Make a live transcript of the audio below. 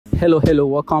Hello,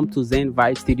 welcome to Zen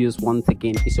Vibe Studios once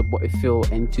again. It's your boy Phil,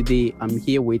 and today I'm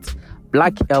here with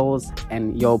Black L's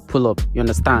and your pull-up. You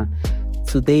understand?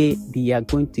 Today they are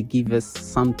going to give us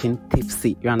something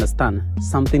tipsy. You understand?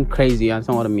 Something crazy. You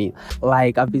understand what I mean?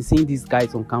 Like, I've been seeing these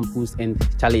guys on campus, and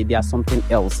Charlie, they are something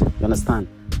else. You understand?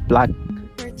 Black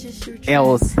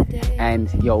L's and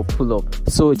your pull-up.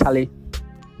 So Charlie,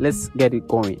 let's get it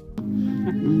going.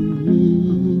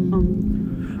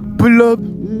 Pull up.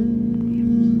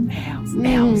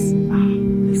 Else.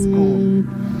 Let's go.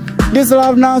 This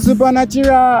love now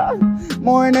supernatural.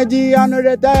 More energy, I know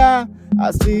retire.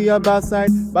 I see your backside,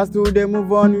 but still they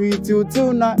move on with you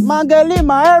tonight. My girl,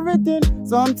 my everything.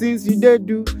 Some things you they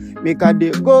do, make a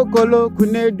day go colo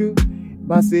kunedu.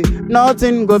 But say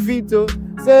nothing go fito.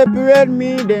 Separate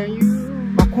me then you.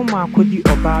 Makoma akodi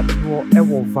oba do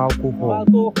ewo alcohol.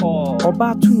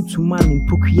 Oba tuntuma ni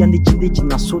pokuya ne jinde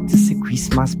na so te se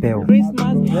Christmas bell.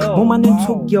 Mama ne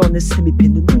to girl ne se me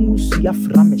pende no musu ya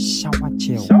fra me shower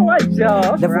gel.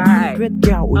 Level 100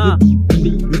 girl o the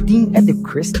DB. Within at the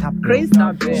Crystal bell.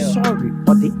 Sorry,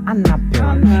 or the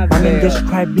Annabelle. But I'm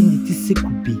describing it se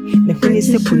could be. Ne fini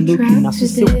se kunoki na so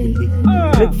se wule.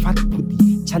 Red fat pudi.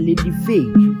 Charlie the Vay,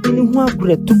 you know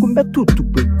great to come back to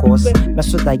because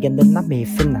Masoda and the Name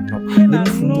Fenano,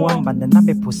 Nifuan, but the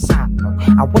Name Posano.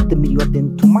 I want the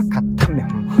million to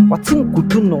Macatame. What's in good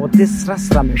to know this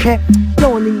Raslam? No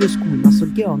one in the school, Maso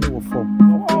girl no for.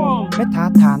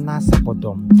 Metata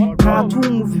Sapodom.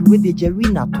 Cartoon movie with the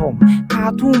Jerina Tom.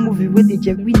 Cartoon movie with the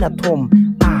Jerina Tom.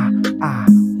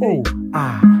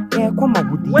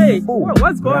 Wait,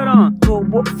 what's going on? So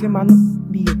what femano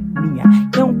be Mia?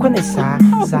 Young Conessa,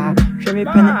 sa, she me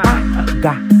penny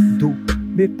ga do,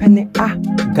 me penny ga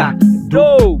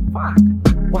do. Fuck.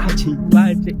 Watch it,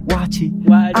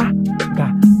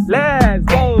 ga. Let's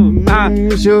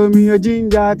go. Show me your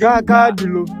ginger,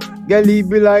 kakadulo. Girlie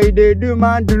be like they do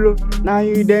mandulo. Now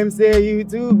you them say you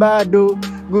too bad though.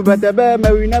 Good but the bear,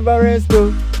 we never rest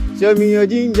though. Show me your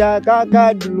ginger,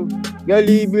 kakadulo.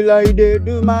 Girlie be like they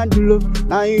do mandulo.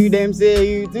 Now you them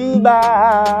say you too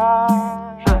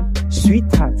bad.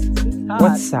 Sweetheart,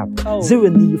 what's up?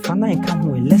 0959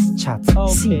 come here, let's chat.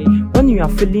 See, when you are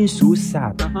feeling so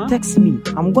sad, text me.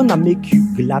 I'm gonna make you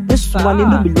glad. This one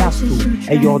will be last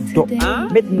to your dog.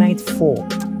 Midnight 4.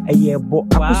 A year bo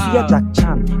akusia Jack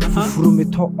Chan. Fufuru me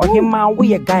to ohima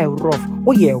we a guy rough.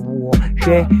 Oh yeah, war.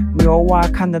 Share me or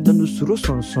Canada no suru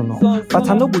sono. But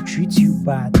I no go treat you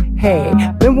bad. Hey,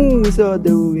 the moon is all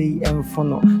the way and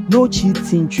funnel. No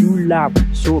cheating, true love.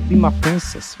 So be my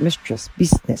princess, mistress,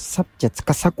 business, subject.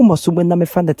 Kasakuma so when I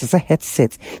find that it's a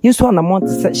headset. You saw a month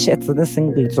to set shirts to the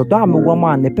single. So damn a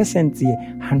woman, the percent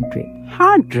 100.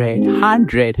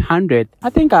 100. I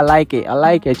think I like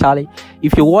it, Charlie.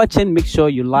 If you're watching, make sure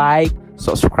you like,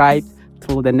 subscribe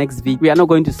to the next video. We are not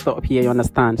going to stop here, you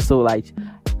understand? So like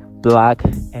Black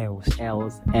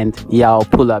L's and Yao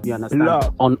pull up, you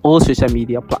understand? On all social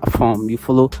media platforms, you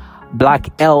follow Black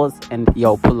L's and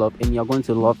Yao pull up, and you're going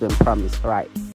to love them, promise, right?